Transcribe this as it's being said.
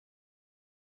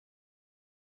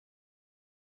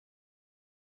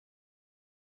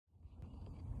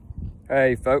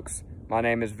Hey folks, my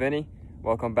name is Vinny.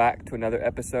 Welcome back to another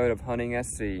episode of Hunting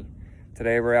SC.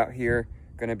 Today we're out here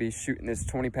going to be shooting this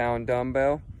 20-pound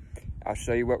dumbbell. I'll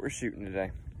show you what we're shooting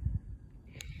today.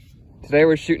 Today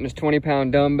we're shooting this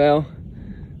 20-pound dumbbell.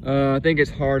 I think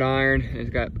it's hard iron. It's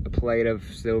got a plate of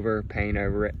silver paint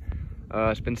over it.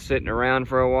 It's been sitting around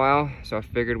for a while, so I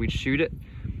figured we'd shoot it.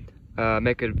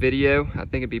 Make a video. I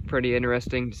think it'd be pretty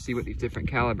interesting to see what these different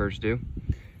calibers do.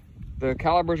 The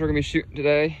calibers we're going to be shooting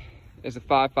today is a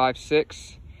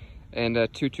 5.56 and a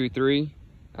 223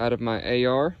 out of my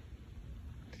AR.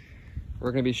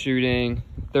 We're going to be shooting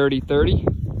 30-30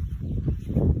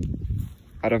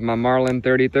 out of my Marlin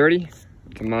 30-30.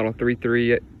 It's a model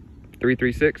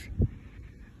 336. And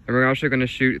we're also going to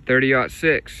shoot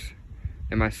 30-06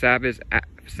 in my Savage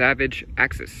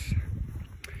Axis.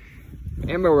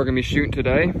 The ammo we're going to be shooting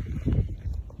today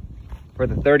for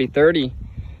the 30-30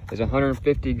 is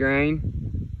 150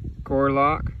 grain core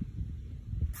lock.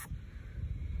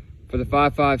 For the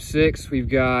 5.56, we've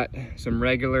got some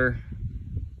regular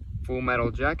full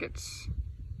metal jackets,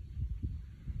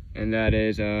 and that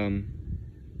is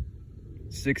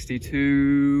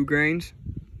 62 grains.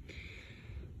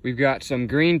 We've got some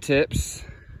green tips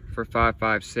for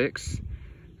 5.56.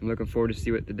 I'm looking forward to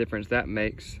see what the difference that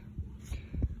makes.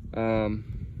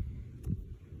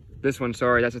 This one,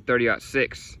 sorry, that's a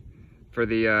 30-06 for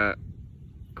the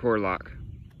core lock.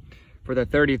 For the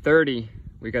 30-30,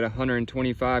 we got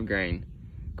 125 grain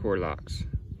core locks.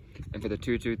 And for the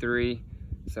 223,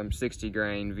 some 60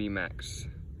 grain VMAX.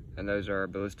 And those are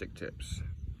ballistic tips.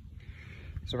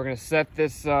 So we're gonna set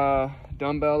this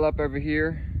dumbbell up over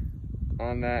here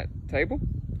on that table,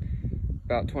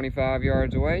 about 25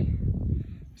 yards away.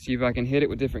 See if I can hit it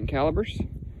with different calibers.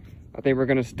 I think we're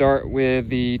gonna start with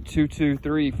the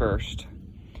 223 first.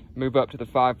 Move up to the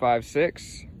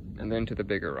 5.56 and then to the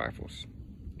bigger rifles.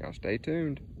 Y'all stay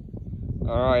tuned.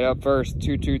 All right, up first,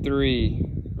 223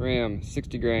 rim,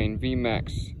 60 grain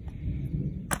VMAX.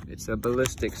 It's a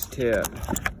ballistics tip.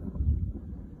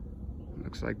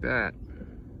 Looks like that.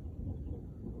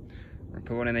 I'll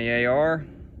put one in the AR,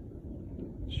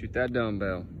 shoot that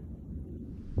dumbbell.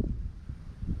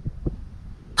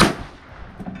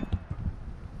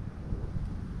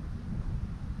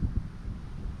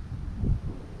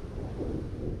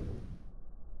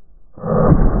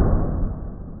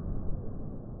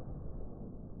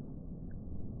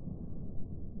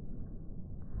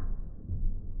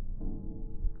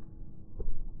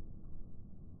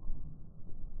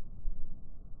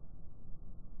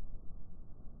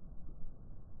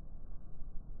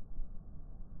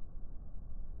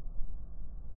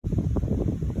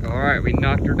 All right, we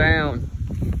knocked her down.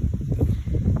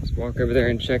 Let's walk over there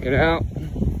and check it out.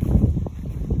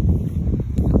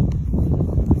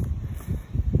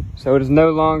 So it is no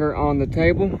longer on the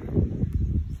table.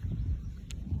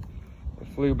 It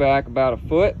flew back about a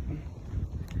foot.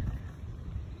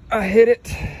 I hit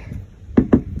it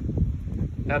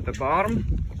at the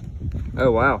bottom.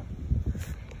 Oh, wow.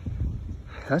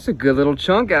 That's a good little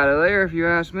chunk out of there, if you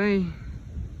ask me.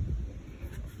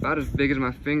 About as big as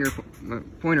my finger, my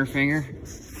pointer finger.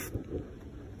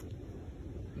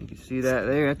 You can see that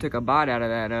there. I took a bite out of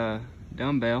that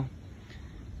dumbbell.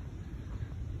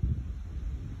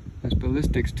 Those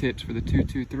ballistics tips for the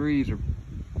 223s are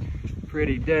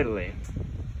pretty deadly.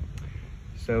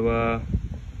 So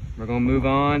we're gonna move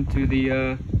on to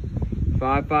the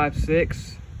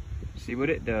 5.56. See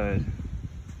what it does.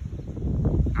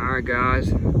 All right,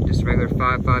 guys. Just regular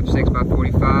 5.56 by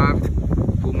 45.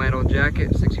 Full metal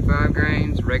jacket, 65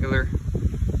 grains, regular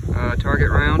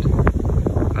target round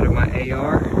out of my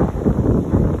AR.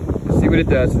 Let's see what it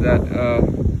does to that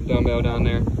dumbbell down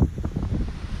there.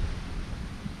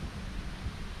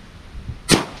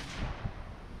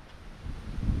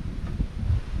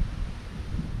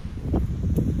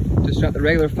 Just shot the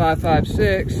regular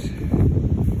 5.56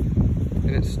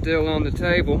 and it's still on the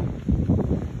table.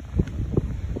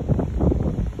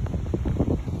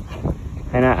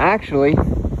 And I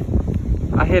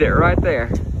hit it right there.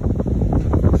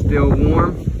 Still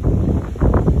warm.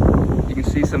 You can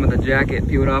see some of the jacket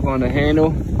peeled off on the handle,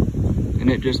 and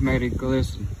it just made it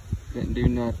glisten. Didn't do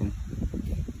nothing.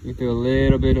 You feel a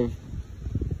little bit of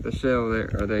the shell there,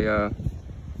 or the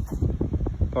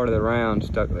part of the round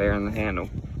stuck there in the handle.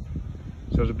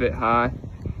 So it's a bit high,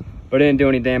 but it didn't do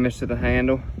any damage to the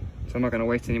handle. So I'm not gonna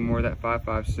waste any more of that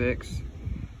 5.56.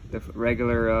 The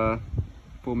regular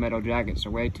full metal jackets are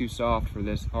way too soft for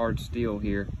this hard steel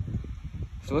here.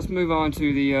 So let's move on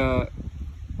to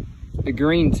the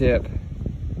green tip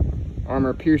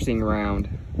armor piercing round.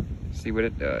 See what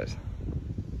it does.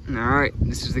 All right,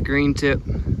 this is the green tip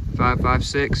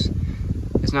 5.56.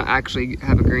 It's not actually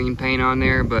have a green paint on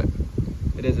there, but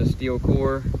it is a steel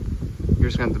core. You're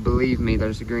just gonna have to believe me,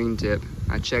 there's a green tip.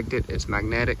 I checked it, it's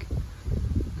magnetic.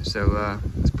 So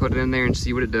let's put it in there and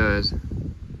see what it does.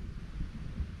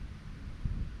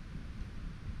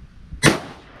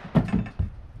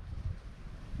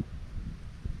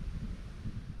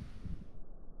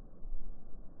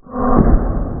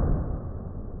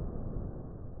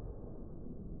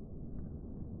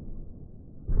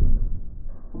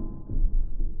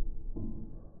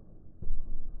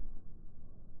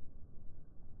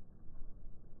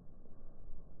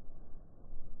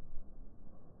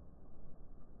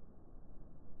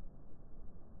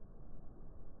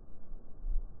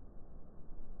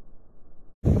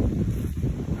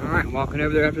 Alright, walking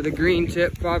over there after the green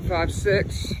tip,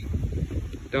 556.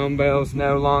 Dumbbell's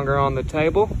no longer on the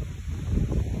table,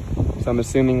 so I'm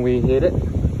assuming we hit it.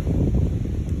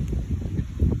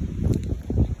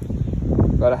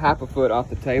 About a half a foot off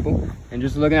the table, and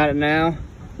just looking at it now,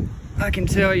 I can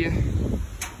tell you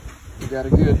we got a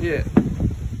good hit.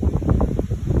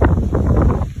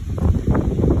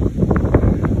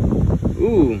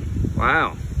 Ooh,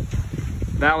 wow.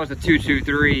 That was a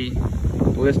 223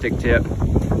 ballistic tip.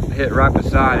 Hit right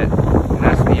beside it, and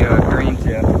that's the green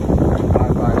tip,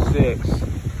 556.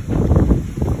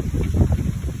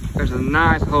 There's a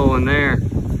nice hole in there.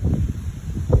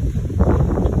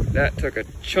 That took a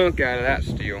chunk out of that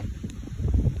steel.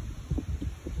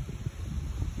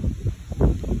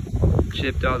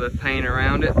 Chipped all the paint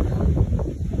around it.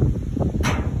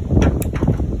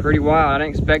 Pretty wild. I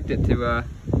didn't expect it to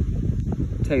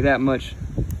take that much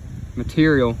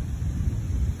material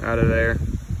out of there.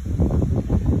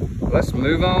 Let's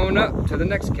move on up to the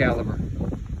next caliber.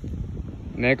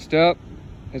 Next up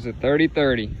is a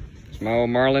 30-30. It's my old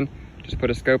Marlin. Just put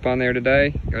a scope on there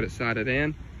today, got it sighted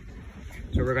in.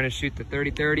 So we're gonna shoot the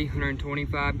 30-30,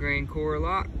 125 grain core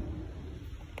lock.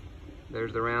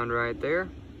 There's the round right there.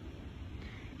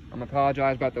 I'm gonna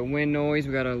apologize about the wind noise.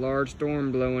 We got a large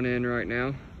storm blowing in right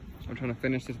now. So I'm trying to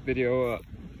finish this video up.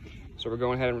 So we're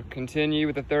going ahead and continue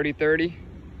with the 30-30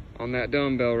 on that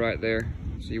dumbbell right there.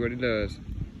 See what it does.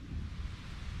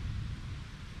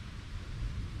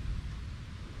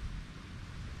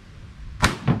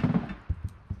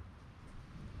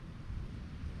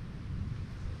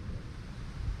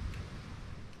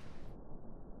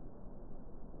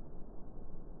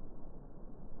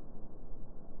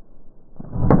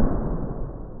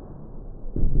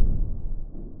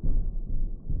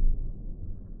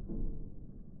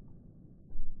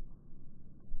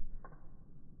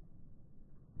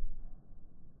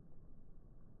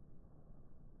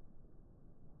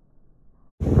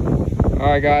 All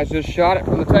right, guys, just shot it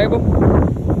from the table.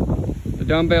 The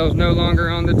dumbbell is no longer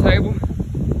on the table.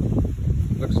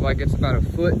 Looks like it's about a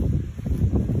foot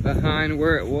behind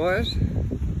where it was.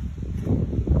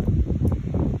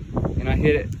 And I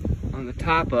hit it on the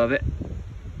top of it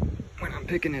when I'm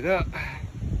picking it up.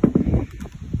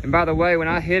 And by the way, when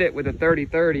I hit it with a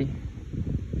 30-30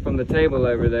 from the table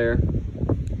over there,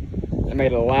 it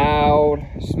made a loud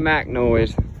smack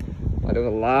noise. Like there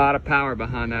was a lot of power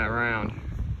behind that round.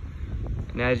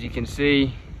 And as you can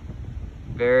see,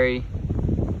 very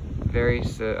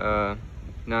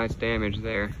nice damage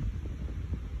there.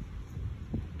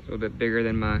 It's a little bit bigger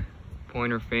than my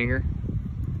pointer finger.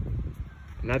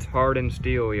 And that's hardened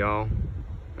steel, y'all.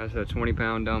 That's a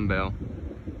 20-pound dumbbell.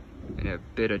 And it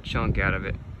bit a chunk out of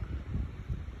it.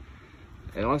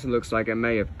 It also looks like it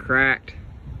may have cracked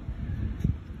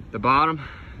the bottom.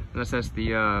 Unless that's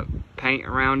the paint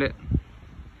around it.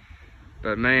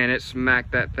 But man, it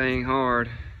smacked that thing hard.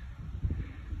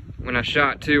 When I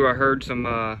shot too, I heard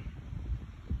some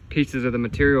pieces of the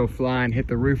material fly and hit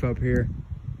the roof up here,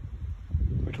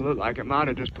 which looked like it might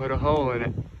have just put a hole in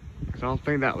it, because I don't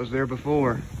think that was there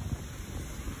before.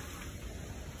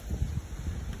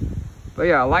 But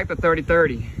yeah, I like the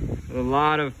 30-30. There's a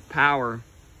lot of power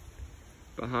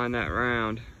behind that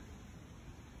round.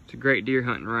 It's a great deer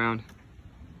hunting round.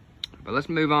 But let's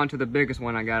move on to the biggest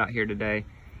one I got out here today.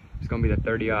 It's gonna be the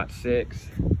 30-06.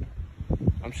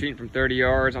 I'm shooting from 30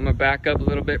 yards. I'm gonna back up a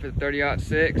little bit for the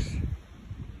 30-06.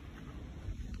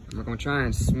 I'm gonna try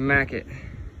and smack it.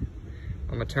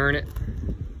 I'm gonna turn it.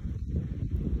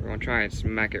 We're gonna try and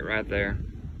smack it right there.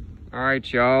 All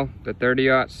right, y'all, the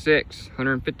 30-06,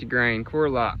 150 grain core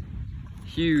lock.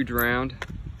 Huge round.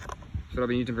 That's what I've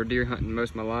been using for deer hunting most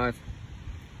of my life.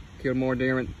 Killed more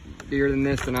deer than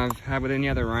this than I've had with any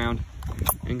other round.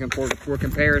 And for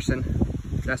comparison,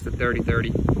 that's the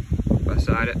 30-30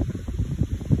 beside it.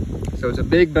 So it's a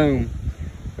big boom.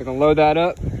 We're gonna load that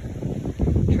up,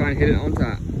 try and hit it on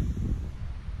top.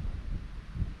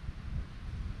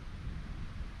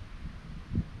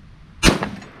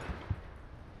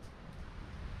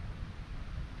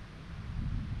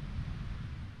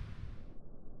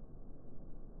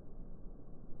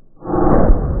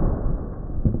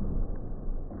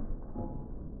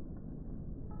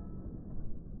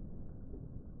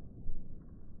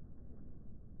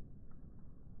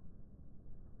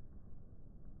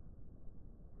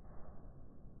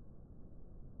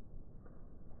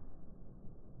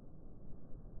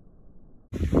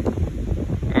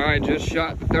 right, just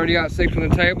shot the 30-06 on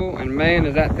the table, and man,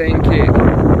 does that thing kick.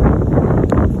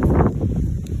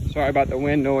 Sorry about the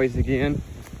wind noise again.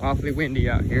 It's awfully windy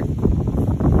out here.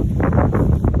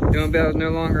 Dumbbell is no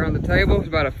longer on the table. It's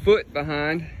about a foot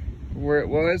behind where it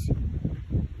was.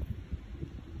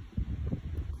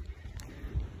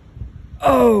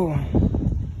 Oh,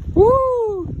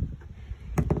 woo!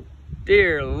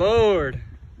 Dear Lord.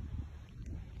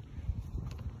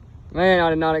 Man, I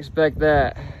did not expect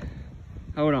that.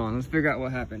 Hold on, let's figure out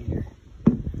what happened here.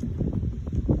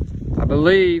 I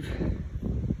believe,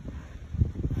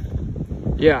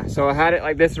 yeah, so I had it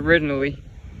like this originally,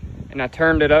 and I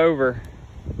turned it over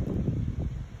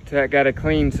till I got a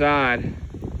clean side,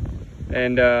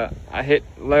 and I hit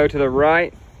low to the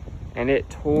right, and it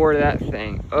tore that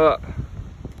thing up.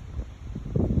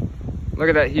 Look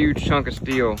at that huge chunk of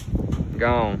steel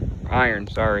gone, iron,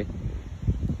 sorry.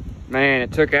 Man,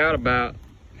 it took out about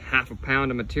half a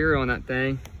pound of material on that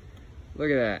thing. Look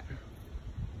at that.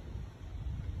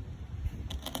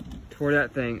 Tore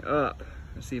that thing up.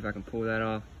 Let's see if I can pull that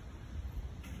off.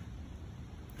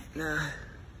 Nah.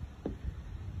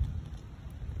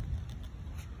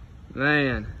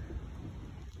 Man.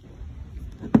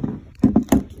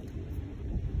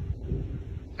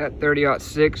 That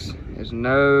 30-06 is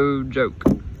no joke.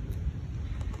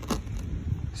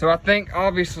 So I think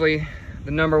obviously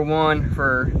the number one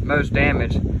for most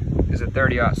damage is a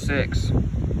 30-06,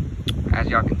 as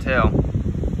y'all can tell.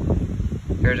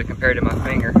 Here's it compared to my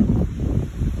finger.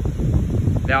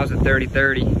 That was a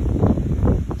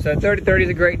 30-30. So 30-30 is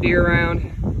a great deer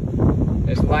round.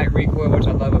 It's light recoil, which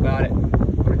I love about it.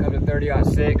 When it comes to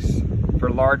 30-06, for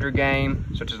larger game,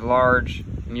 such as large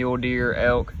mule deer,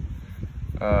 elk,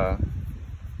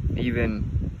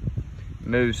 even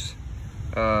moose,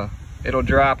 it'll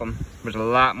drop them. There's a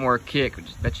lot more kick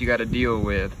that you got to deal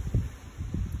with.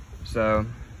 So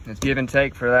it's give and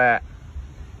take for that.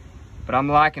 But I'm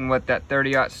liking what that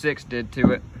 30-06 did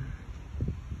to it.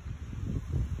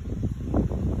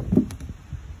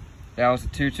 That was a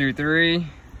 223.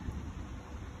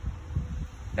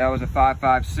 That was a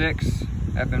 5.56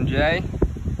 FMJ.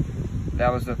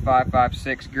 That was a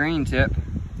 5.56 green tip.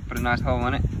 Put a nice hole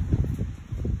in it.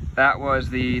 That was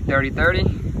the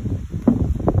 30-30.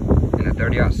 And the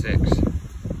 30-06.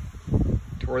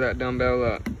 Tore that dumbbell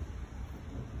up.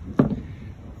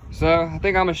 So I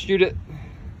think I'm gonna shoot it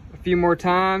a few more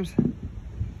times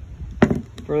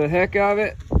for the heck of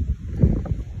it. I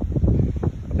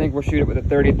think we'll shoot it with a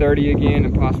 30-30 again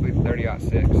and possibly the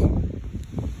 30-06.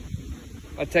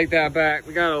 I'll take that back.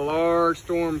 We got a large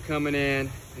storm coming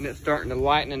in and it's starting to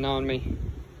lighten on me.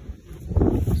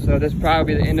 So this will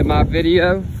probably be the end of my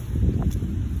video.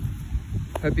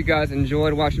 Hope you guys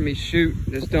enjoyed watching me shoot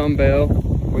this dumbbell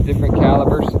with different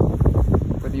calibers,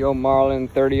 with the old Marlin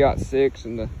 30-06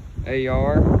 and the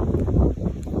AR.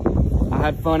 I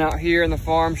had fun out here in the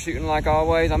farm shooting like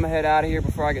always. I'm gonna head out of here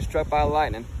before I get struck by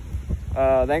lightning.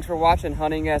 Thanks for watching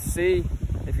Hunting SC.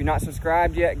 If you're not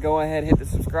subscribed yet, go ahead and hit the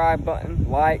subscribe button,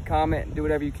 like, comment, do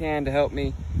whatever you can to help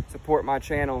me support my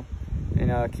channel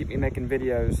and keep me making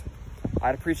videos.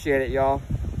 I'd appreciate it, y'all.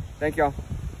 Thank y'all.